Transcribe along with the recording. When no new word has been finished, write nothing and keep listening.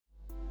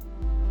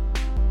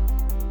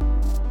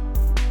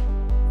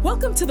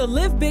Welcome to the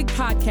Live Big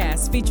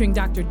podcast featuring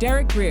Dr.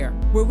 Derek Grier,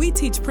 where we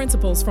teach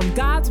principles from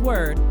God's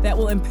Word that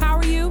will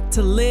empower you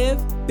to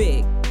live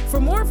big. For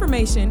more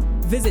information,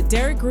 visit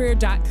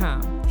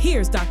derekgrier.com.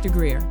 Here's Dr.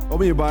 Grier.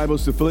 Open your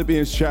Bibles to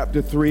Philippians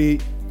chapter 3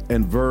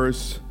 and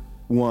verse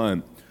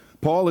 1.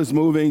 Paul is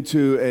moving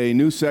to a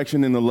new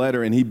section in the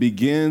letter, and he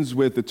begins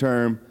with the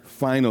term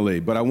finally.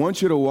 But I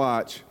want you to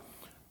watch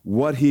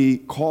what he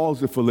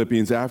calls the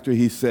Philippians after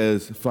he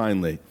says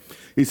finally.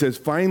 He says,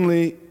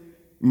 finally,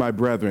 my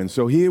brethren.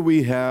 So here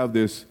we have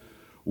this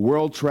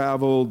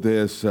world-traveled,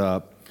 this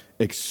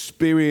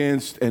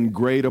experienced and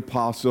great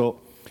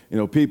apostle. You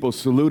know, people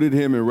saluted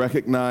him and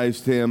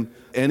recognized him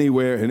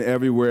anywhere and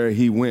everywhere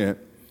he went.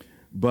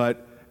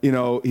 But, you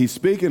know, he's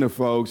speaking to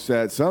folks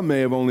that some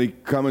may have only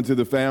come into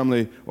the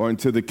family or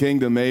into the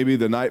kingdom maybe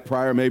the night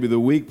prior, maybe the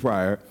week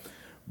prior,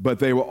 but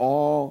they were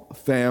all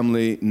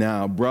family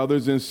now,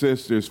 brothers and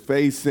sisters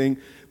facing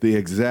the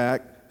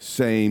exact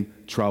same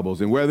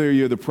troubles. And whether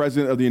you're the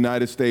president of the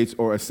United States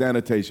or a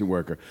sanitation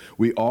worker,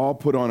 we all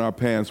put on our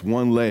pants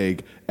one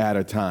leg at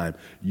a time.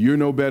 You're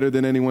no better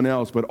than anyone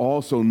else, but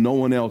also no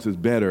one else is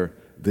better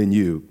than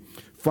you.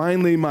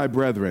 Finally, my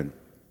brethren,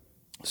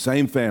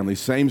 same family,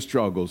 same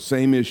struggles,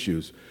 same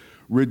issues.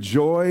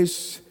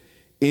 Rejoice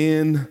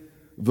in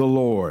the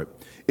Lord.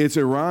 It's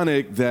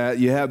ironic that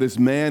you have this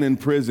man in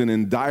prison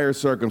in dire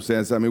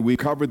circumstances. I mean, we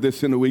covered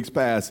this in the weeks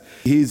past.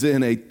 He's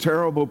in a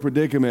terrible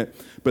predicament,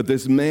 but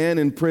this man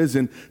in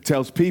prison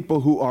tells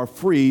people who are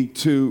free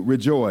to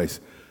rejoice.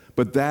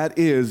 But that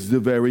is the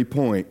very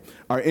point.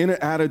 Our inner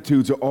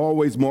attitudes are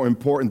always more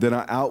important than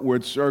our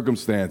outward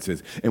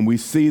circumstances. And we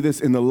see this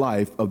in the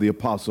life of the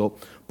Apostle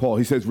Paul.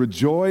 He says,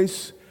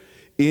 rejoice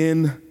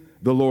in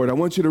the Lord. I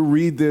want you to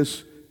read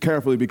this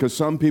carefully because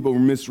some people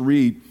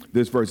misread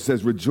this verse. It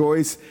says,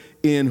 rejoice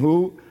in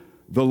who?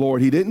 The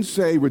Lord. He didn't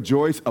say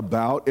rejoice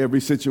about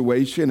every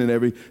situation and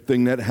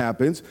everything that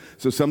happens.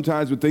 So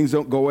sometimes when things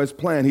don't go as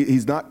planned,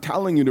 he's not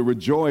telling you to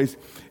rejoice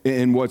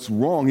in what's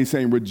wrong. He's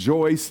saying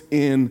rejoice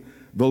in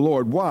the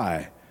Lord.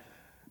 Why?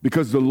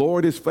 Because the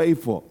Lord is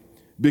faithful.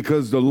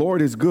 Because the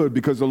Lord is good.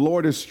 Because the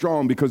Lord is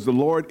strong. Because the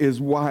Lord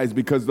is wise.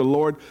 Because the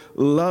Lord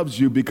loves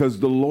you. Because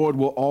the Lord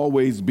will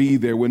always be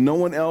there. When no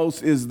one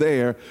else is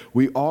there,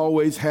 we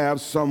always have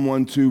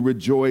someone to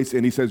rejoice.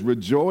 And he says,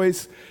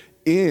 rejoice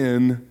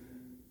in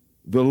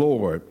the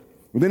Lord.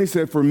 And then he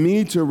said, for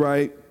me to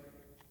write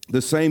the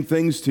same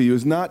things to you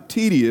is not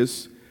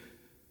tedious,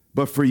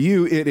 but for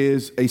you it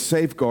is a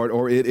safeguard,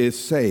 or it is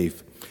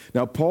safe.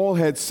 Now, Paul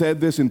had said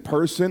this in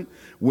person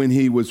when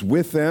he was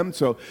with them,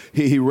 so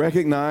he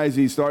recognized,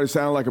 he started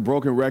sounding like a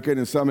broken record,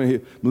 and some of the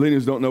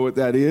millennials don't know what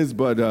that is,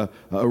 but a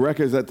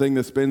record is that thing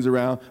that spins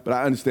around, but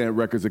I understand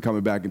records are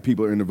coming back and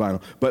people are into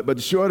vinyl. But the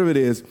short of it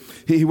is,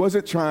 he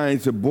wasn't trying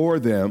to bore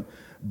them,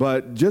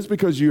 but just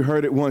because you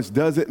heard it once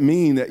doesn't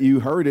mean that you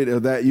heard it or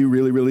that you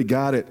really, really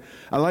got it.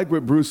 I like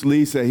what Bruce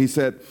Lee said. He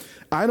said,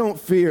 I don't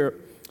fear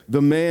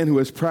the man who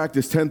has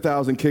practiced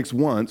 10,000 kicks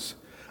once.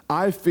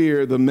 I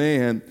fear the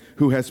man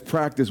who has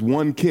practiced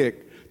one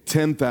kick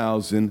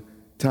 10,000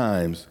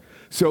 times.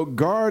 So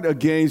guard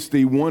against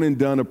the one and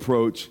done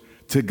approach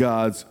to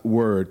God's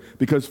word,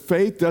 because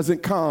faith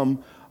doesn't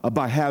come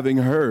by having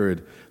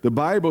heard. The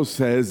Bible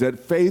says that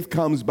faith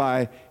comes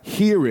by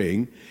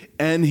hearing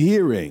and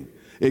hearing.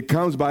 It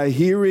comes by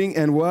hearing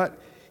and what?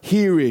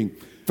 Hearing.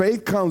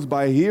 Faith comes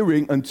by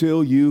hearing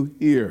until you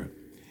hear.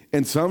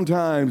 And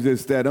sometimes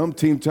it's that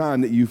umpteenth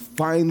time that you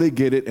finally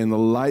get it and the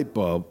light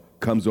bulb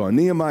comes on.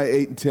 Nehemiah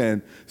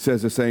 8:10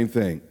 says the same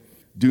thing.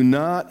 Do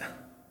not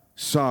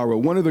sorrow.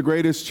 One of the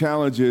greatest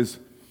challenges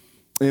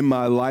in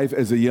my life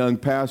as a young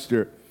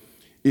pastor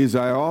is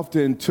I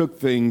often took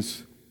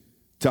things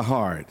to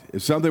heart.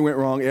 If something went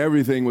wrong,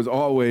 everything was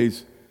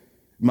always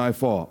my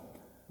fault.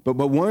 But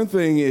one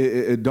thing,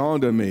 it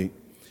dawned on me.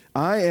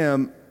 I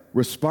am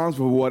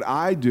responsible for what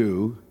I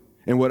do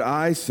and what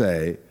I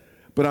say,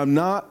 but I'm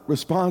not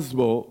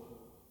responsible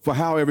for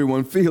how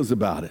everyone feels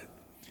about it.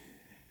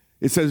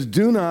 It says,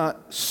 do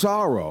not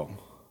sorrow,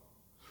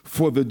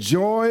 for the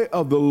joy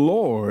of the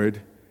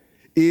Lord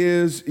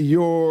is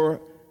your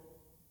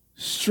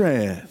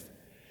strength.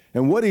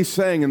 And what he's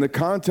saying in the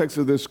context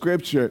of this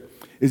scripture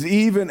is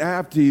even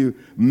after you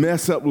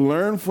mess up,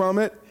 learn from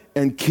it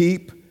and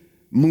keep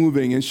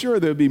moving. And sure,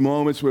 there'll be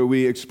moments where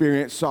we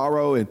experience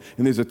sorrow and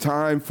there's a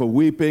time for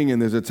weeping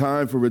and there's a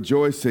time for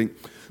rejoicing,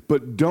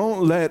 but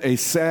don't let a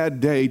sad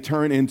day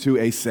turn into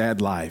a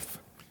sad life.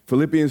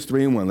 Philippians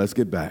 3:1, let's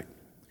get back.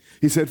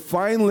 He said,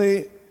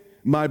 finally,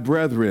 my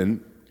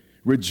brethren,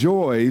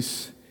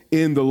 rejoice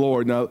in the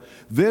Lord. Now,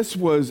 this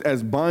was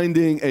as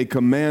binding a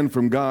command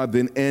from God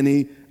than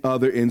any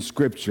other in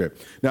Scripture.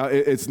 Now,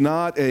 it's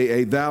not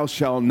a thou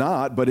shalt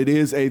not, but it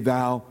is a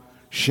thou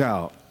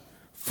shalt.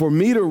 For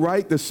me to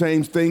write the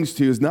same things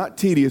to you is not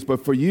tedious,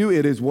 but for you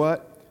it is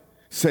what?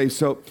 Safe.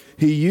 So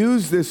he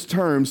used this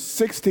term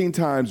 16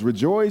 times,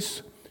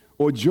 rejoice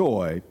or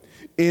joy,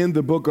 in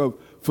the book of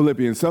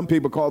Philippians. Some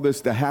people call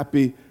this the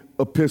happy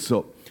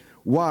epistle.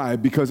 Why?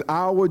 Because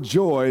our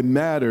joy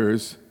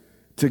matters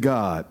to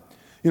God.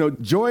 You know,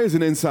 joy is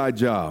an inside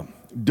job.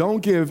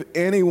 Don't give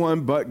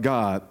anyone but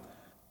God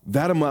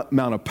that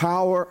amount of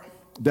power,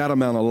 that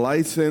amount of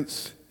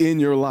license in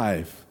your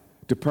life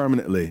to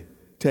permanently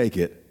take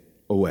it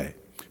away.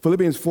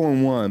 Philippians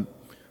 4:1,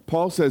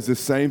 Paul says the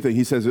same thing.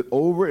 He says it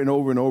over and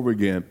over and over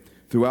again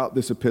throughout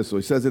this epistle.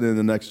 He says it in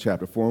the next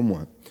chapter,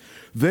 4:1.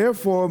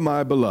 Therefore,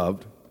 my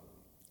beloved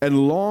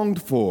and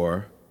longed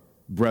for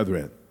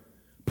brethren.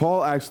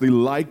 Paul actually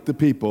liked the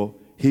people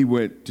he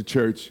went to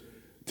church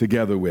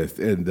together with.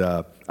 And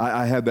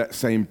I had that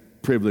same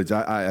privilege.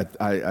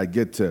 I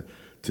get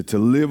to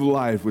live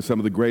life with some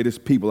of the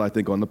greatest people, I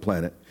think, on the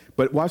planet.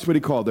 But watch what he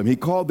called them. He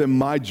called them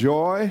my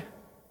joy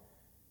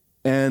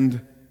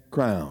and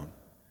crown,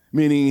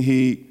 meaning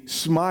he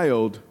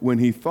smiled when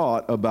he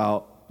thought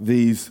about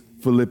these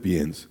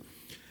Philippians.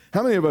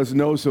 How many of us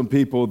know some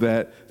people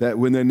that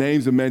when their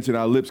names are mentioned,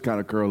 our lips kind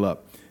of curl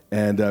up?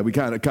 And we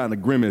kind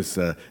of grimace.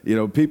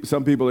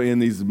 Some people are in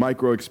these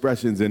micro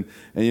expressions, and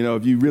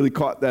if you really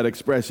caught that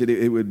expression,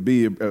 it would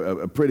be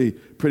a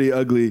pretty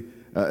ugly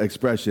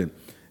expression.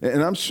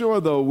 And I'm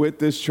sure, though, with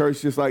this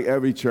church, just like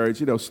every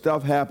church,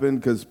 stuff happened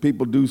because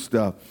people do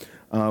stuff.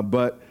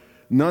 But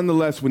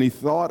nonetheless, when he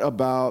thought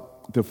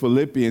about the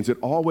Philippians, it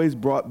always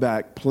brought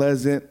back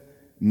pleasant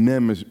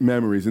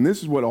memories. And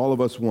this is what all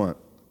of us want.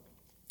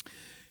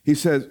 He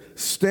says,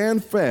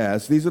 stand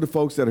fast. These are the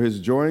folks that are his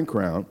joy and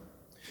crown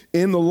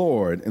in the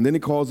Lord. And then he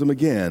calls them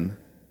again,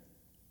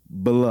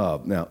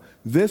 beloved. Now,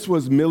 this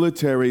was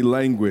military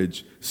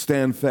language,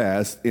 stand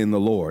fast in the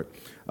Lord.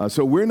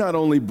 So we're not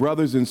only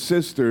brothers and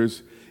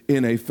sisters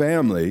in a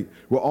family,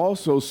 we're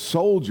also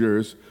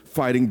soldiers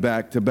fighting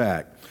back to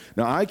back.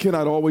 Now, I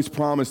cannot always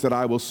promise that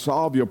I will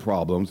solve your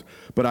problems,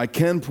 but I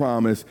can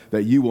promise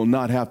that you will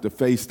not have to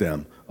face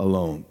them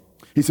alone.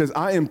 He says,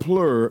 I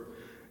implore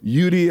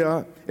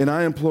Euodia and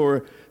I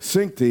implore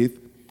Syntyche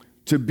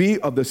to be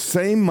of the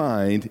same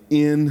mind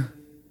in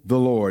the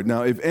Lord.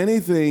 Now, if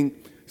anything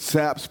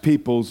saps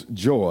people's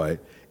joy,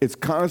 it's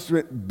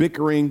constant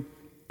bickering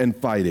and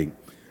fighting.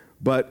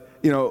 But,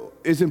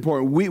 it's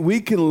important.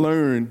 We can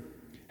learn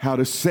how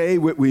to say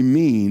what we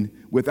mean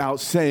without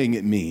saying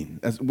it mean.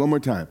 That's one more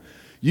time.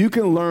 You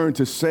can learn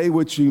to say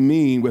what you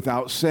mean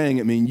without saying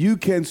it mean. You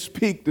can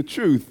speak the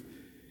truth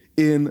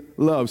in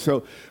love.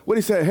 So what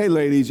he said, hey,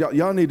 ladies,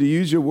 y'all need to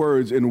use your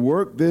words and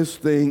work this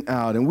thing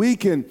out. And we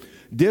can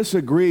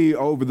disagree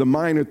over the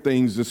minor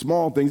things, the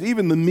small things,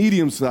 even the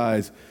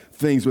medium-sized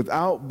things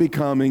without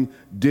becoming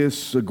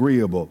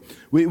disagreeable.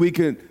 We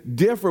can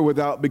differ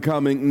without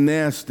becoming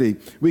nasty.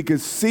 We can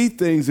see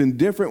things in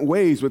different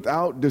ways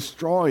without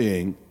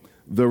destroying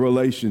the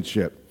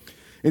relationship.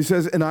 It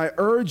says, and I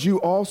urge you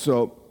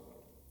also,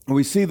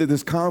 we see that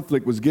this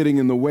conflict was getting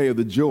in the way of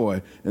the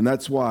joy, and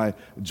that's why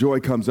joy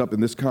comes up in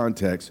this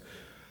context.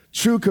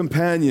 True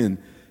companion,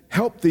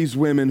 help these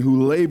women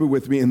who labor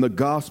with me in the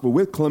gospel,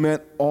 with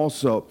Clement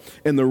also,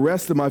 and the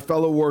rest of my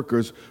fellow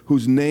workers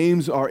whose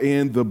names are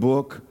in the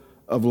book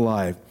of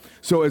life.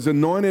 So as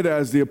anointed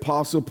as the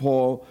Apostle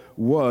Paul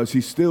was,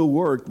 he still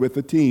worked with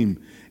a team.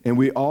 And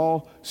we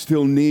all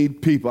still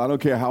need people. I don't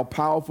care how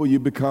powerful you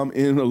become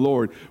in the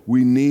Lord.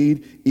 We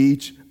need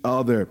each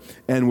other.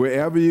 And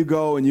wherever you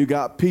go and you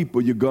got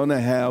people, you're going to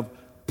have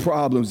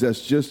problems.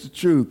 That's just the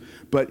truth.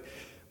 But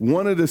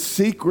one of the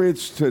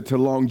secrets to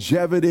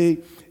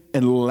longevity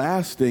and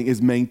lasting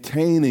is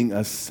maintaining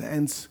a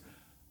sense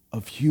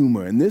of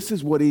humor. And this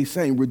is what he's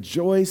saying.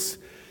 Rejoice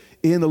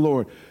in the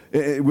Lord.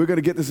 We're going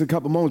to get this in a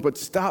couple moments, but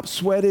stop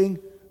sweating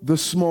the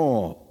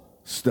small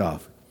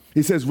stuff.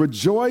 He says,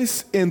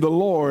 rejoice in the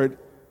Lord,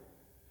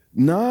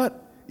 not,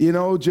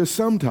 just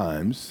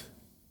sometimes,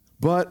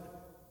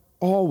 but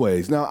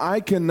always. Now, I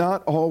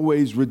cannot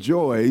always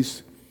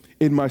rejoice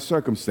in my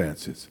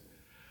circumstances.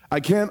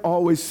 I can't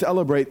always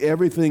celebrate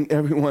everything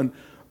everyone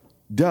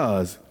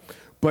does,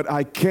 but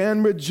I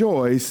can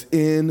rejoice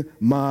in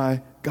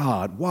my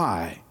God.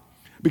 Why?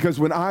 Because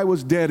when I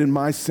was dead in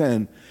my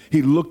sin,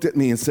 he looked at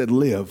me and said,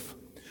 live.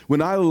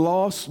 When I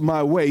lost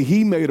my way,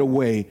 he made a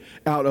way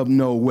out of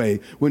no way.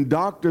 When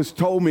doctors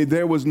told me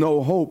there was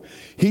no hope,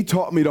 he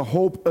taught me to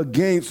hope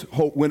against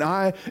hope. When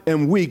I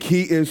am weak,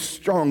 he is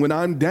strong. When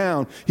I'm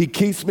down, he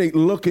keeps me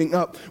looking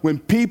up. When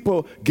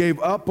people gave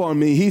up on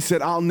me, he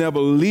said, I'll never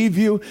leave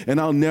you and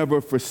I'll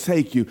never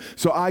forsake you.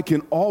 So I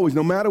can always,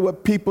 no matter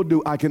what people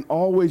do, I can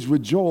always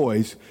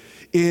rejoice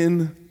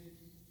in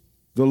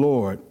the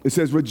Lord. It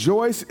says,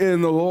 rejoice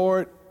in the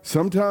Lord.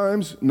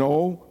 Sometimes,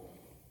 no.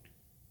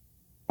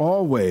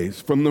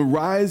 Always, from the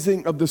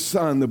rising of the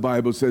sun, the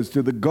Bible says,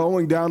 to the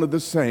going down of the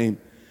same,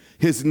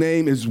 his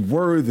name is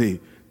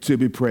worthy to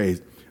be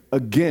praised.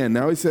 Again,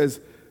 now he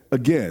says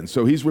again.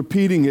 So he's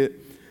repeating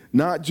it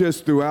not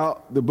just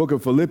throughout the book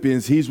of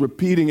Philippians, he's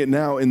repeating it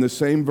now in the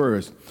same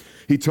verse.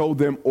 He told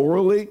them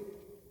orally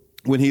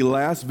when he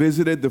last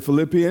visited the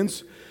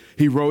Philippians.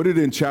 He wrote it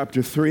in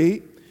chapter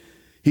 3.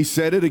 He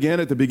said it again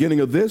at the beginning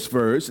of this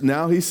verse.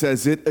 Now he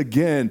says it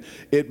again.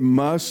 It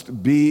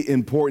must be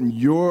important.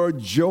 Your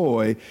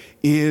joy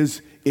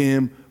is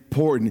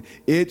important.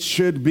 It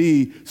should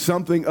be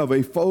something of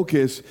a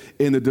focus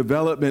in the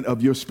development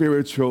of your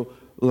spiritual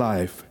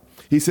life.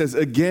 He says,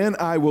 again,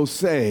 I will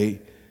say,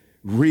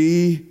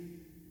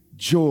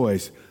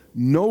 rejoice.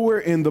 Nowhere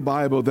in the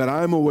Bible that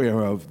I'm aware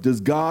of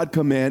does God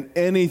command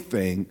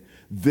anything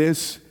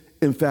this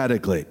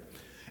emphatically.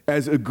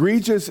 As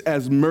egregious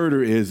as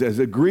murder is, as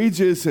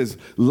egregious as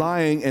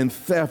lying and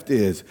theft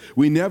is,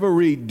 we never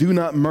read, do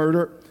not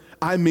murder.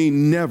 I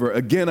mean never.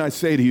 Again, I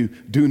say to you,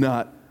 do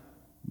not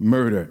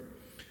murder.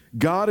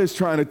 God is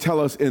trying to tell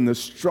us in the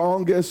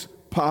strongest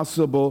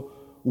possible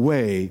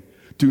way,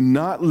 do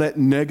not let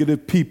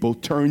negative people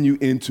turn you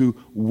into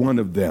one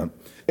of them.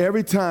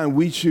 Every time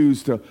we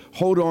choose to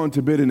hold on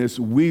to bitterness,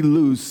 we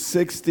lose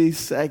 60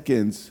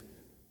 seconds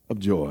of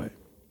joy.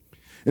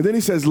 And then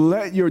he says,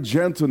 let your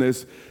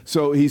gentleness,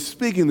 so he's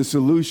speaking the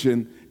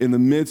solution in the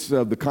midst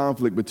of the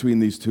conflict between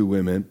these two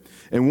women.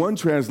 And one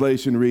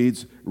translation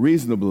reads,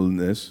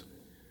 reasonableness.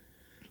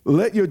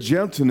 Let your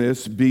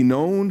gentleness be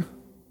known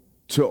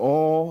to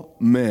all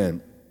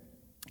men,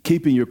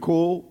 keeping your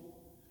cool,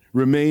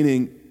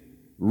 remaining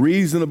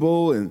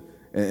reasonable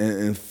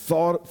and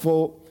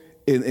thoughtful.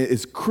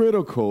 It's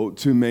critical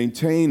to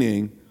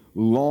maintaining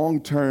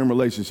long-term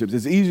relationships.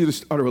 It's easy to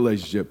start a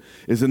relationship.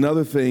 It's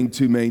another thing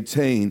to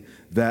maintain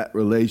that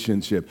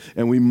relationship.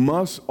 And we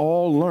must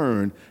all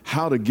learn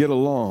how to get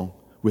along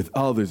with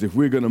others if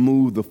we're going to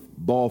move the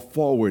ball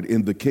forward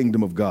in the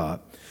kingdom of God.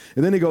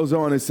 And then he goes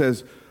on and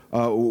says,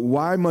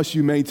 why must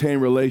you maintain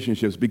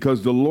relationships?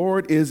 Because the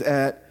Lord is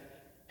at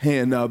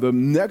hand. Now, the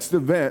next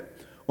event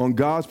on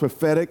God's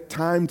prophetic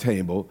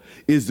timetable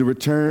is the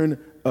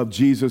return of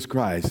Jesus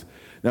Christ.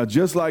 Now,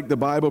 just like the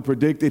Bible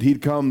predicted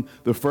he'd come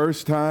the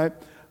first time,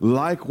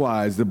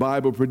 likewise, the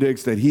Bible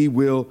predicts that he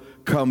will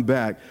come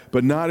back,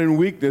 but not in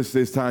weakness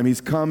this time.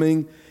 He's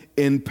coming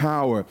in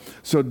power.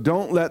 So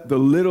don't let the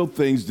little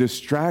things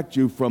distract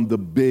you from the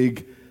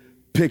big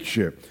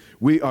picture.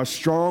 We are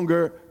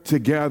stronger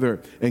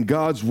together, and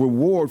God's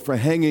reward for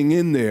hanging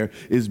in there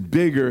is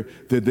bigger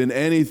than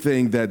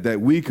anything that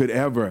we could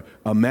ever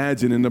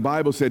imagine. And the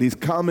Bible said he's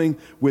coming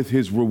with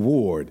his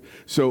reward.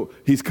 So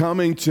he's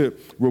coming to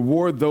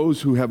reward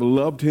those who have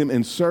loved him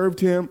and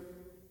served him,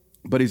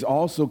 but he's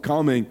also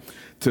coming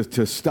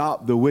to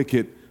stop the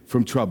wicked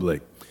from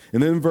troubling.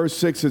 And then in verse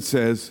 6 it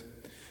says,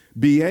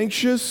 be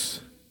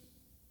anxious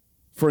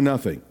for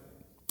nothing.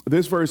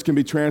 This verse can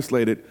be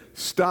translated,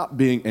 stop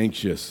being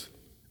anxious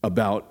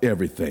about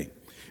everything.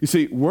 You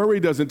see,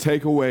 worry doesn't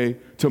take away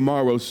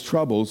tomorrow's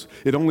troubles.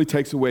 It only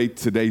takes away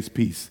today's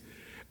peace.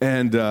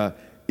 And,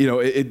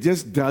 it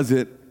just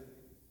doesn't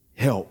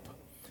help.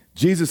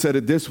 Jesus said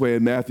it this way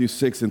in Matthew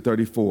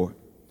 6:34.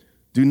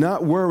 Do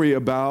not worry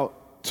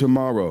about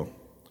tomorrow,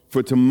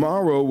 for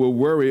tomorrow will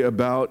worry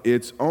about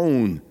its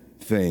own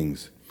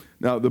things.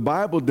 Now, the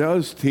Bible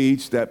does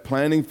teach that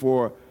planning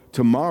for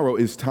tomorrow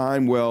is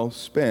time well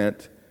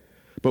spent,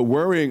 but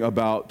worrying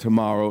about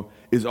tomorrow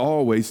is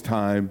always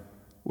time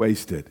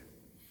wasted.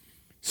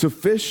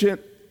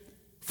 Sufficient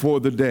for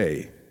the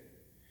day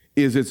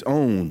is its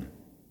own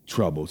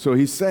trouble. So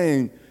he's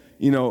saying,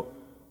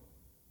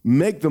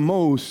 make the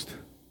most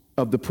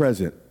of the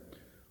present.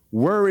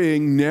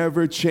 Worrying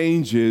never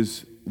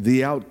changes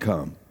the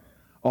outcome.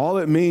 All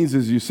it means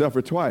is you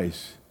suffer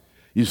twice.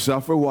 You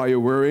suffer while you're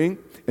worrying,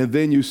 and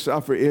then you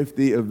suffer if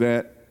the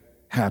event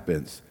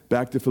happens.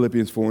 Back to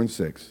Philippians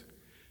 4:6.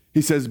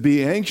 He says,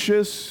 be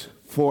anxious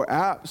for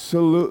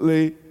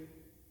absolutely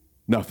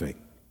nothing.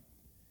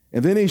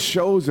 And then he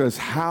shows us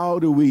how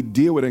do we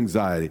deal with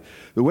anxiety.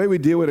 The way we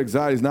deal with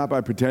anxiety is not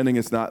by pretending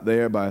it's not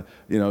there, by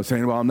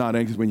saying, well, I'm not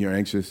anxious when you're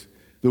anxious.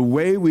 The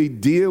way we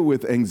deal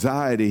with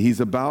anxiety, he's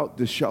about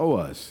to show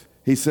us.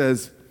 He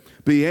says,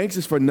 be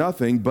anxious for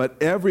nothing, but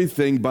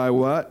everything by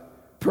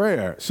what?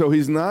 Prayer. So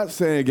he's not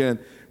saying, again,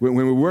 when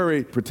we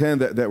worry,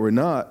 pretend that we're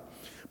not.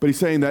 But he's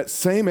saying that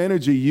same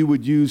energy you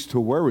would use to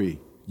worry,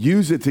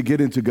 use it to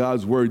get into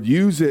God's word,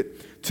 use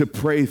it to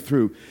pray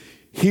through.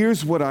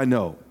 Here's what I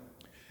know.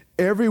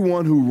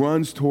 Everyone who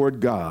runs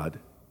toward God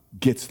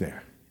gets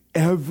there.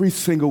 Every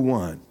single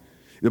one.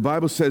 The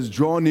Bible says,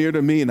 draw near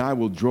to me and I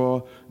will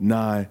draw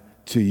nigh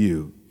to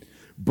you.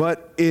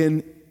 But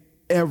in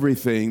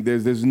everything,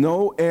 there's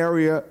no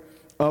area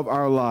of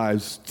our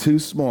lives too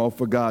small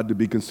for God to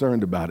be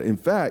concerned about it. In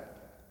fact,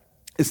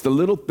 it's the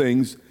little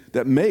things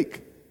that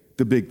make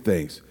the big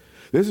things.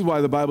 This is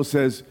why the Bible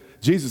says,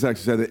 Jesus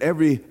actually said that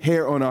every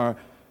hair on our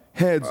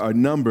heads are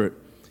numbered.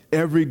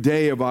 Every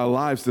day of our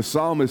lives, the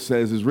psalmist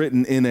says, is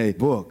written in a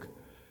book.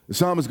 The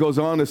psalmist goes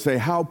on to say,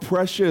 how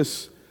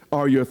precious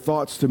are your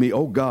thoughts to me,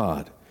 O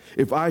God.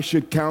 If I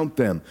should count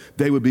them,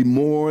 they would be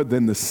more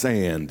than the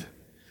sand.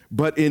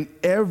 But in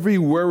every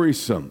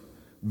worrisome,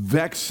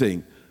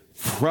 vexing,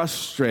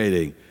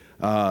 frustrating,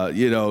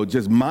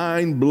 just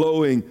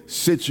mind-blowing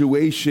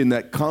situation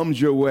that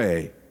comes your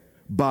way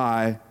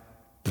by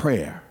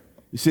prayer.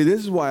 You see,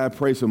 this is why I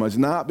pray so much,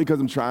 not because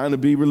I'm trying to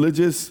be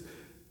religious,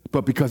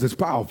 but because it's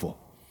powerful.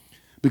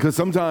 Because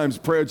sometimes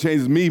prayer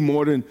changes me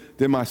more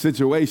than my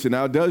situation.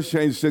 Now, it does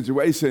change the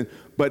situation,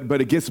 but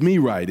it gets me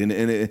right, and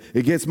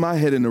it gets my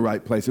head in the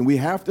right place. And we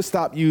have to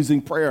stop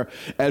using prayer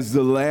as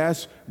the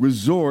last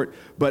resort,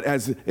 but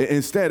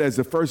instead as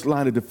the first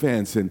line of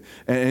defense.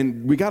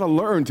 And we got to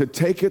learn to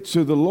take it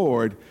to the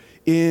Lord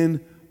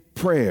in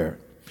prayer.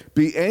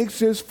 Be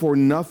anxious for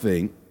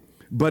nothing,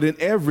 but in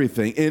every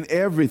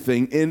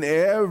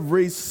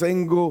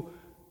single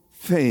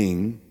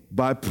thing,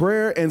 by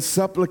prayer and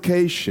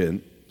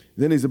supplication.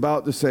 Then he's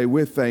about to say,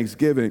 with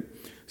thanksgiving.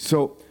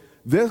 So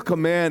this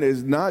command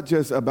is not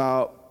just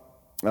about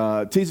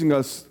teaching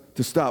us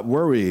to stop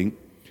worrying.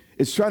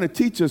 It's trying to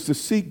teach us to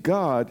seek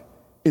God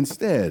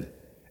instead.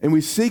 And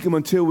we seek him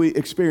until we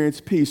experience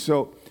peace.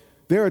 So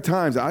there are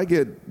times I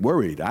get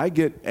worried, I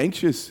get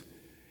anxious,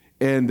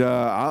 and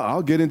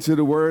I'll get into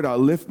the word, I'll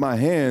lift my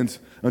hands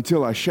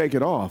until I shake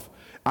it off.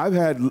 I've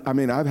had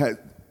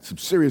some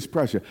serious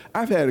pressure.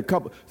 I've had a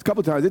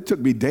couple times, it took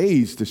me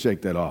days to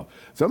shake that off.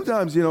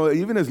 Sometimes,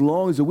 even as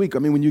long as a week.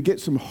 When you get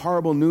some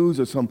horrible news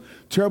or some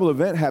terrible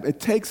event happen, it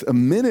takes a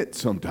minute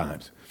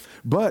sometimes.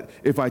 But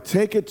if I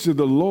take it to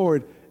the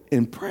Lord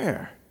in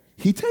prayer,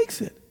 he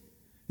takes it.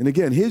 And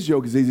again, his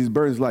yoke is easy, his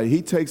burden is light.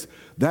 He takes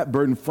that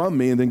burden from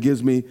me and then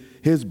gives me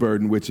his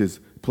burden, which is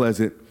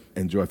pleasant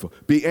and joyful.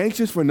 Be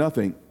anxious for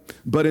nothing,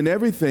 but in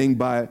everything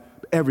by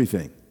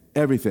everything,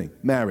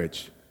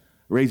 marriage,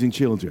 raising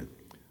children,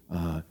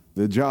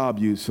 the job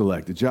you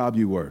select, the job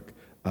you work,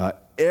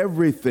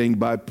 everything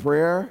by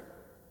prayer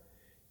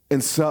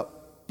and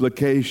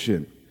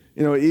supplication.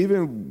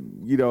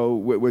 Even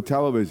with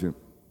television,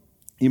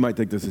 you might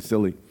think this is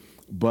silly,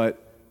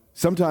 but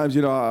sometimes,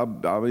 I'll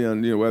be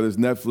on, whether it's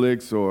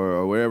Netflix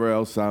or wherever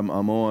else I'm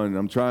on,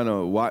 I'm trying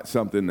to watch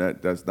something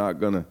that's not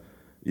going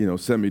to,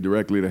 send me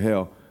directly to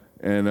hell.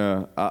 And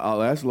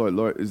I'll ask the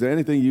Lord, is there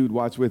anything you'd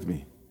watch with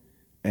me?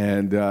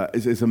 And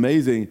it's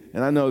amazing.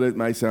 And I know that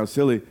might sound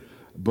silly,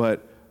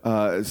 but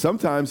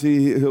sometimes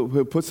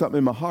he'll put something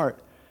in my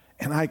heart.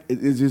 And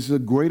it's just a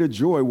greater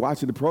joy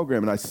watching the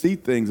program. And I see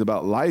things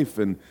about life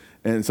and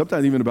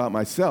sometimes even about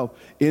myself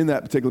in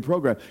that particular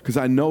program because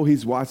I know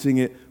he's watching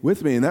it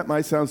with me. And that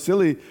might sound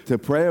silly to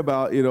pray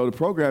about, the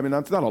program. And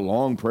it's not a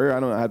long prayer. I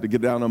don't have to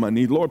get down on my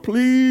knees. Lord,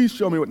 please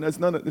show me what. It's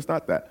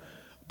not that.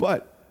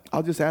 But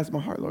I'll just ask my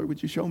heart, Lord,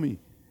 would you show me?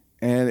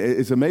 And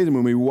it's amazing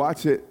when we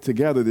watch it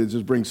together, it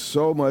just brings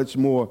so much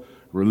more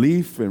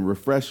relief and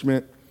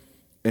refreshment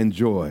and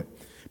joy.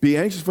 Be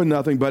anxious for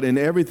nothing, but in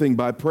everything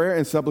by prayer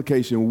and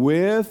supplication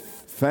with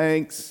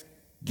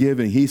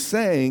thanksgiving. He's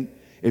saying,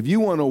 if you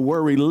want to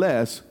worry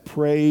less,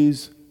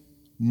 praise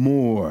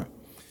more.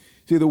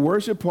 See, the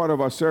worship part of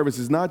our service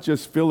is not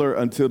just filler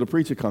until the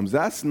preacher comes.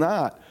 That's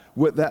not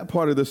what that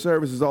part of the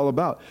service is all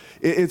about.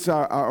 It's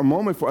our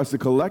moment for us to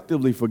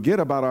collectively forget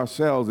about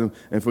ourselves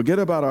and forget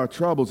about our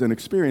troubles and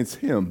experience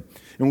him.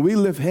 And when we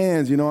lift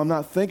hands, I'm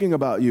not thinking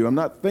about you. I'm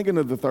not thinking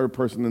of the third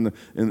person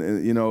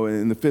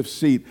in the fifth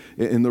seat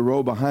in the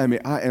row behind me.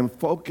 I am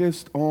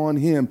focused on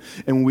him.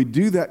 And when we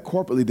do that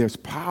corporately, there's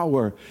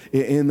power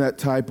in that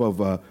type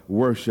of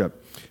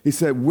worship. He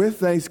said, with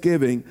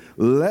thanksgiving,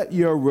 let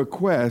your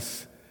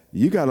requests,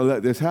 you got to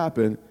let this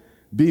happen,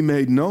 be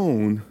made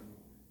known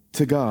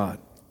to God.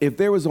 If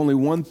there was only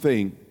one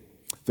thing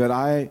that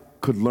I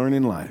could learn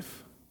in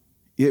life,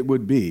 it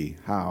would be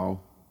how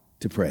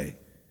to pray.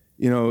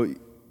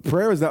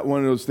 Prayer is not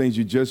one of those things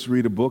you just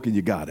read a book and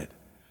you got it.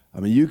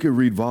 You could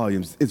read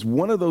volumes. It's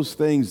one of those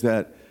things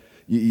that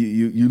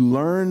you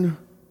learn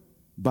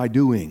by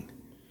doing.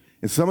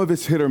 And some of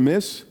it's hit or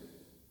miss,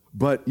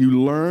 but you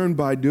learn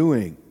by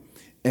doing.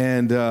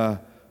 And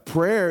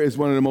prayer is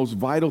one of the most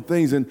vital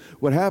things. And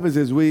what happens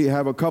is we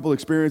have a couple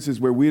experiences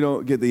where we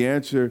don't get the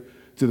answer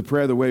to the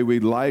prayer the way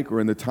we'd like or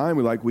in the time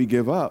we like, we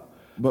give up.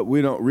 But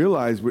we don't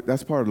realize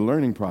that's part of the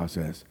learning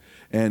process.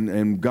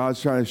 And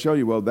God's trying to show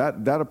you, well,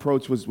 that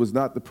approach was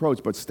not the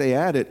approach, but stay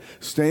at it,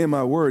 stay in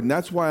my word. And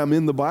that's why I'm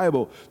in the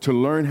Bible, to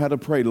learn how to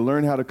pray, to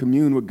learn how to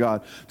commune with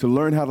God, to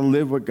learn how to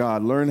live with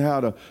God, learn how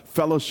to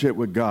fellowship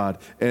with God.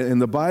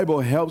 And the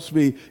Bible helps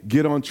me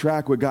get on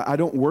track with God. I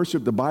don't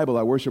worship the Bible,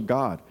 I worship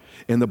God.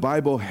 And the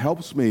Bible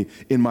helps me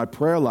in my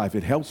prayer life.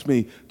 It helps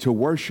me to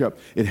worship.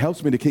 It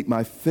helps me to keep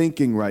my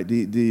thinking right. Do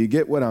you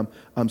get what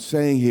I'm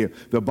saying here?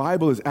 The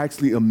Bible is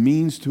actually a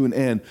means to an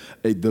end,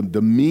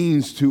 the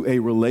means to a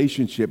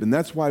relationship. And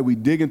that's why we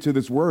dig into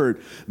this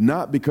word,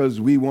 not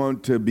because we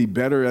want to be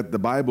better at the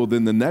Bible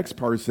than the next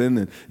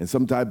person and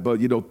some type of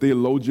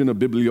theologian or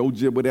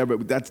bibliologian, whatever.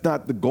 That's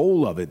not the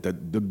goal of it. The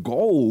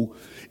goal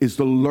is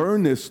to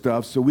learn this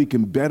stuff so we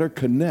can better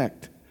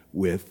connect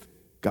with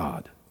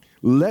God.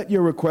 Let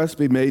your requests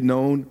be made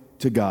known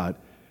to God.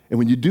 And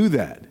when you do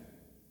that,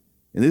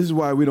 and this is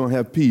why we don't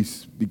have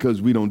peace,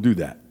 because we don't do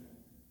that.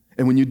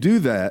 And when you do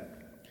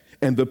that,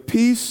 and the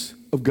peace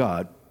of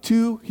God,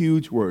 two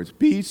huge words,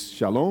 peace,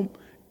 shalom,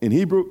 in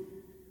Hebrew,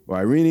 or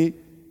Irene,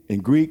 in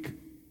Greek,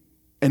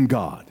 and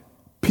God.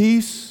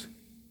 Peace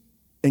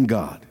and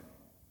God.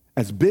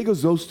 As big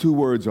as those two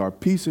words are,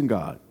 peace and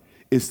God,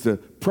 it's the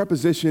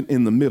preposition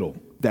in the middle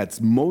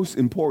that's most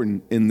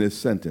important in this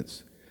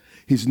sentence.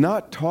 He's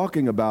not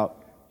talking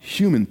about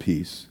human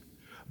peace,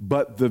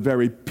 but the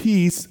very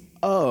peace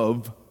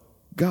of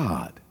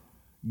God.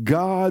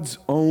 God's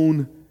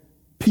own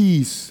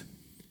peace.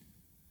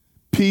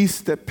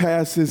 Peace that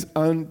passes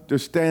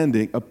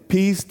understanding. A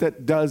peace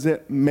that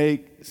doesn't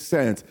make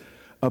sense.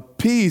 A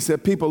peace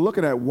that people are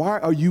looking at, why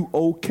are you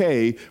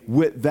okay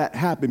with that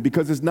happening?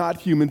 Because it's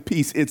not human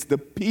peace, it's the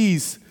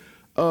peace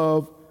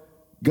of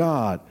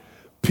God.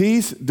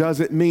 Peace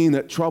doesn't mean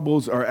that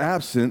troubles are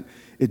absent.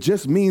 It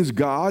just means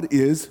God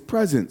is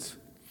present.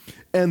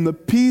 And the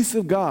peace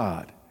of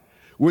God,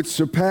 which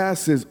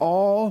surpasses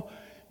all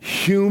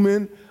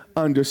human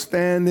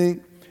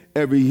understanding,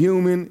 every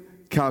human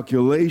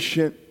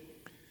calculation.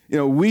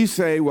 We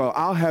say, well,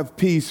 I'll have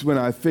peace when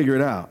I figure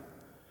it out.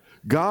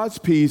 God's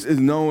peace is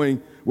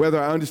knowing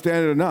whether I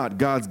understand it or not.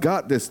 God's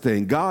got this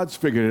thing. God's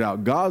figured it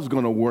out. God's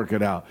going to work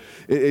it out.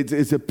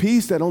 It's a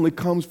peace that only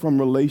comes from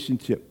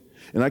relationship.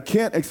 And I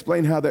can't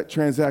explain how that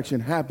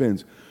transaction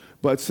happens,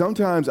 but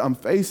sometimes I'm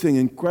facing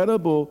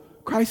incredible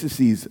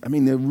crises. I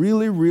mean, they're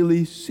really,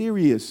 really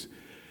serious.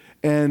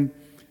 And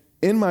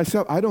in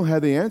myself, I don't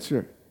have the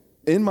answer.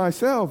 In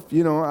myself,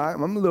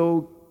 I'm a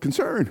little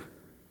concerned.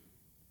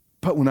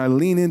 But when I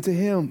lean into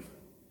him,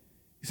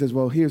 he says,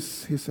 well, here's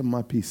some of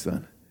my peace,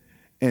 son.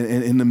 And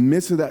in the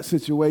midst of that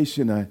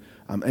situation,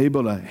 I'm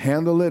able to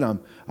handle it.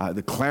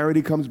 The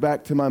clarity comes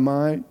back to my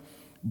mind.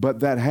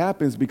 But that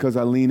happens because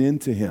I lean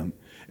into him.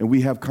 And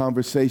we have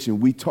conversation.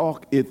 We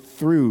talk it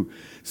through.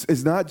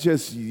 It's not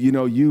just,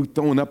 you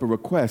throwing up a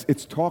request.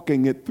 It's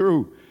talking it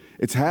through.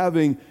 It's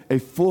having a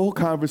full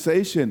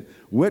conversation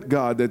with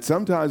God that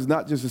sometimes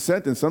not just a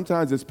sentence,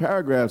 sometimes it's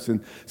paragraphs,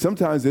 and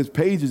sometimes it's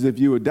pages if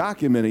you would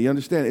document it. You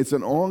understand? It's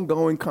an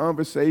ongoing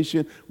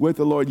conversation with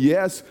the Lord.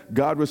 Yes,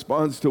 God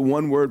responds to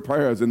one-word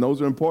prayers, and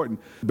those are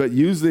important. But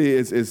usually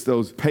it's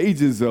those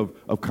pages of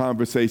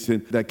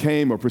conversation that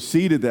came or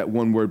preceded that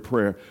one-word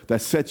prayer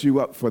that set you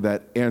up for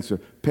that answer.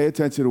 Pay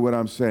attention to what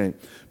I'm saying.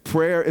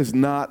 Prayer is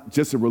not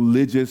just a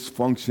religious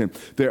function.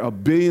 There are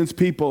billions of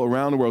people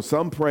around the world.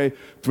 Some pray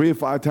 3 or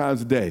 5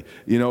 times a day,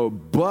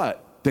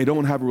 but they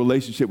don't have a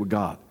relationship with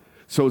God.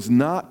 So it's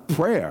not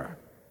prayer.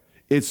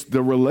 It's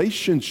the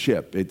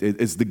relationship.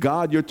 It's the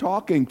God you're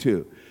talking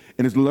to.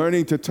 And it's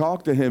learning to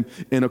talk to him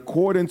in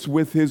accordance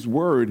with his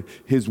word.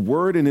 His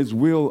word and his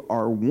will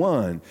are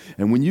one.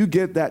 And when you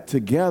get that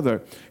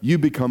together, you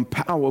become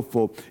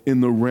powerful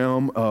in the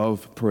realm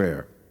of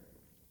prayer.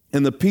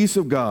 And the peace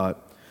of God,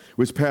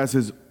 which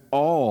passes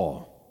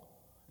all,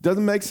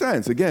 doesn't make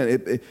sense.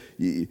 Again,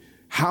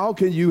 how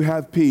can you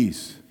have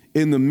peace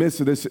in the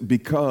midst of this?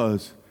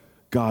 Because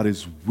God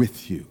is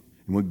with you.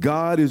 And when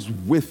God is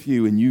with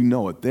you and you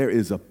know it, there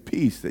is a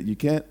peace that you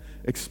can't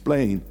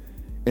explain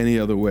any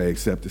other way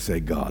except to say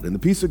God. And the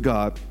peace of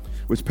God,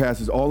 which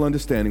passes all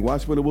understanding,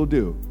 watch what it will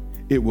do.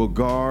 It will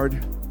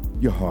guard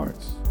your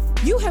hearts.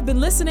 You have been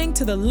listening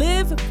to the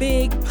Live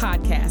Big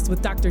podcast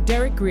with Dr.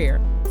 Derek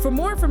Grier. For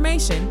more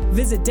information,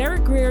 visit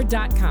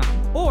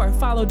derekgrier.com or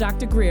follow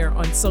Dr. Grier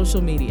on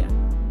social media.